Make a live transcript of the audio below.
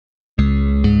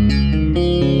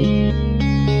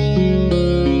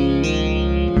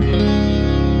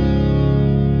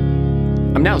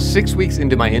6 weeks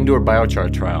into my indoor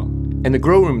biochar trial, and the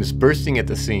grow room is bursting at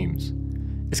the seams.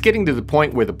 It's getting to the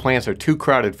point where the plants are too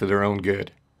crowded for their own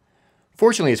good.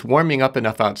 Fortunately, it's warming up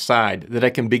enough outside that I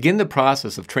can begin the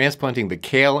process of transplanting the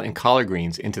kale and collard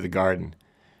greens into the garden,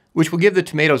 which will give the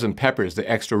tomatoes and peppers the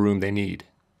extra room they need.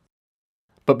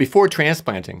 But before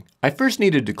transplanting, I first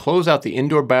needed to close out the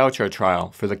indoor biochar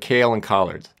trial for the kale and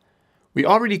collards. We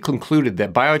already concluded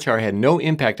that biochar had no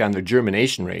impact on their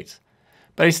germination rates,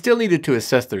 but I still needed to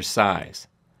assess their size.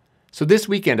 So this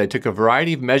weekend I took a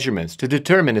variety of measurements to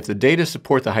determine if the data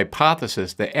support the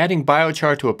hypothesis that adding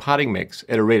biochar to a potting mix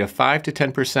at a rate of 5 to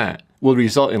 10% will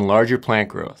result in larger plant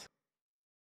growth.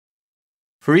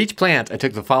 For each plant, I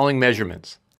took the following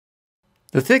measurements.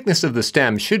 The thickness of the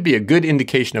stem should be a good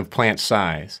indication of plant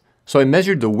size, so I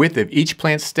measured the width of each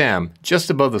plant stem just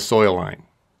above the soil line.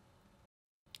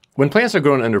 When plants are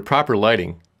grown under proper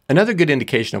lighting, another good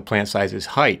indication of plant size is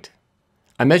height.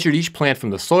 I measured each plant from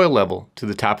the soil level to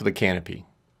the top of the canopy.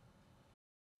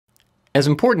 As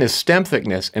important as stem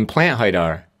thickness and plant height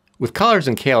are, with collards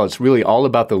and kale it's really all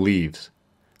about the leaves,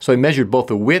 so I measured both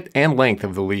the width and length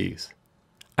of the leaves.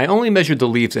 I only measured the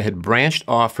leaves that had branched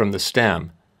off from the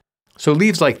stem, so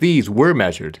leaves like these were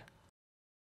measured,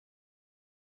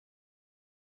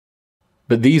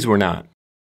 but these were not.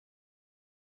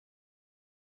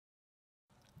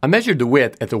 I measured the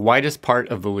width at the widest part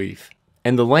of the leaf,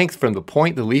 and the length from the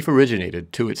point the leaf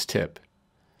originated to its tip.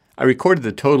 I recorded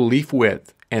the total leaf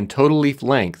width and total leaf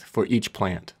length for each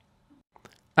plant.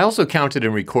 I also counted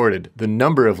and recorded the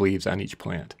number of leaves on each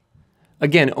plant.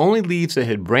 Again, only leaves that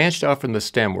had branched off from the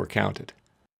stem were counted.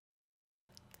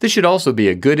 This should also be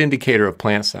a good indicator of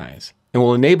plant size and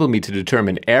will enable me to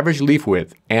determine average leaf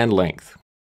width and length.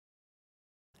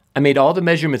 I made all the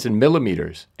measurements in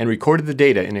millimeters and recorded the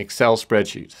data in Excel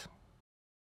spreadsheets.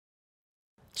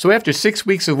 So after 6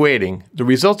 weeks of waiting, the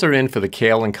results are in for the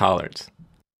kale and collards.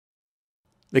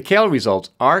 The kale results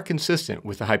are consistent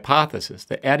with the hypothesis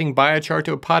that adding biochar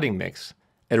to a potting mix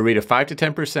at a rate of 5 to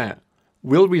 10%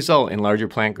 will result in larger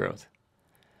plant growth.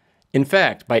 In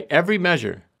fact, by every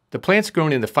measure, the plants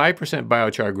grown in the 5%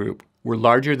 biochar group were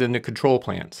larger than the control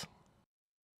plants.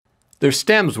 Their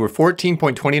stems were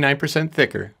 14.29%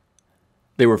 thicker,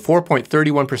 they were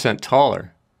 4.31%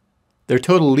 taller, their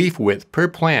total leaf width per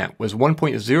plant was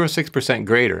 1.06%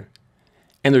 greater,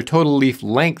 and their total leaf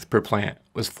length per plant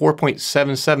was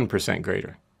 4.77%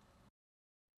 greater.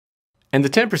 And the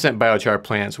 10% biochar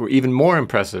plants were even more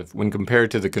impressive when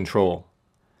compared to the control.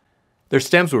 Their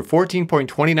stems were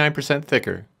 14.29%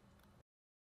 thicker,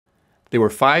 they were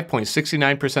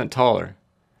 5.69% taller,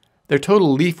 their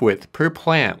total leaf width per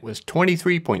plant was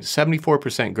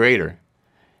 23.74% greater,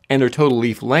 and their total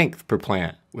leaf length per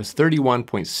plant was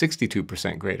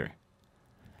 31.62% greater.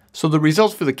 So the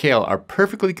results for the kale are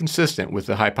perfectly consistent with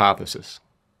the hypothesis.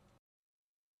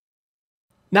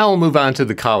 Now we'll move on to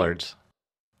the collards.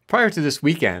 Prior to this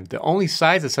weekend, the only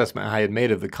size assessment I had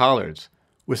made of the collards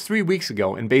was 3 weeks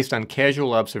ago and based on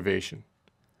casual observation.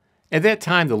 At that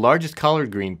time, the largest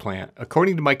collard green plant,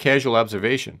 according to my casual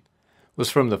observation, was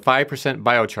from the 5%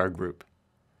 biochar group.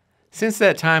 Since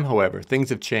that time, however, things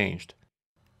have changed.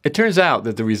 It turns out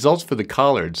that the results for the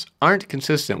collards aren't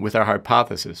consistent with our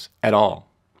hypothesis at all.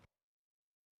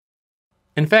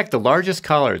 In fact, the largest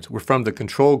collards were from the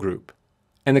control group,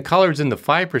 and the collards in the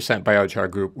 5% biochar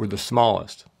group were the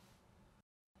smallest.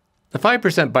 The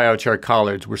 5% biochar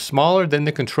collards were smaller than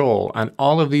the control on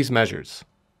all of these measures.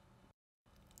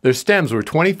 Their stems were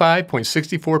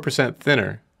 25.64%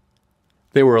 thinner,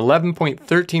 they were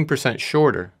 11.13%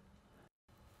 shorter,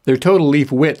 their total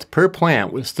leaf width per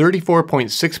plant was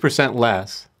 34.6%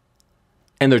 less,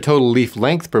 and their total leaf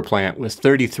length per plant was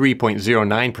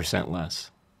 33.09%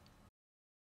 less.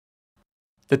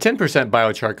 The 10%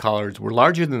 biochar collards were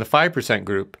larger than the 5%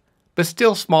 group, but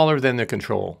still smaller than the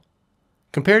control.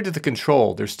 Compared to the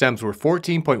control, their stems were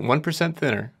 14.1%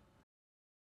 thinner,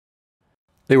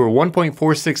 they were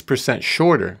 1.46%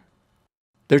 shorter,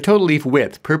 their total leaf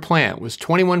width per plant was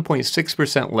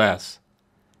 21.6% less,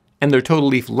 and their total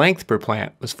leaf length per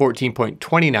plant was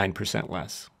 14.29%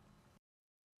 less.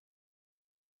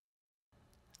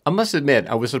 I must admit,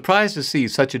 I was surprised to see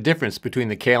such a difference between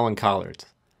the kale and collards.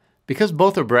 Because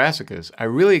both are brassicas, I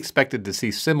really expected to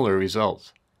see similar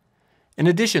results. In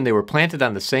addition, they were planted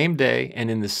on the same day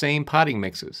and in the same potting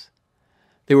mixes.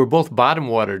 They were both bottom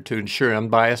watered to ensure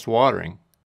unbiased watering.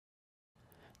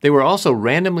 They were also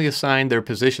randomly assigned their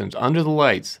positions under the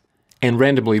lights and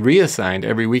randomly reassigned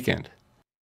every weekend.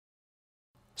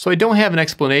 So I don't have an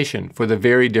explanation for the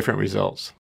very different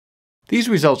results. These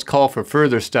results call for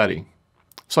further study,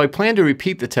 so I plan to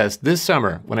repeat the test this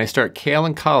summer when I start kale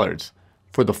and collards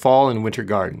for the fall and winter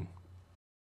garden.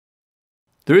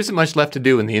 There isn't much left to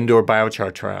do in the indoor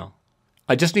biochar trial.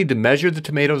 I just need to measure the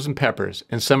tomatoes and peppers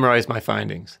and summarize my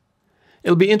findings.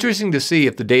 It'll be interesting to see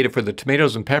if the data for the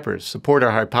tomatoes and peppers support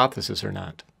our hypothesis or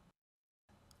not.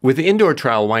 With the indoor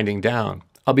trial winding down,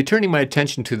 I'll be turning my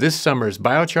attention to this summer's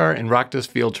biochar and rock dust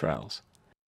field trials.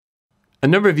 A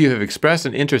number of you have expressed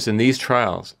an interest in these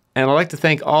trials, and I'd like to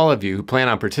thank all of you who plan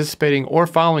on participating or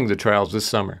following the trials this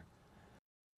summer.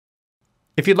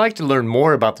 If you'd like to learn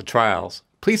more about the trials,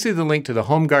 please see the link to the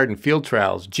Home Garden Field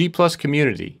Trials G+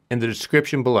 community in the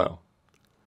description below.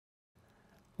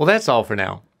 Well, that's all for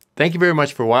now. Thank you very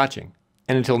much for watching,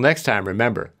 and until next time,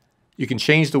 remember, you can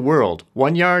change the world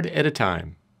 1 yard at a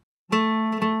time.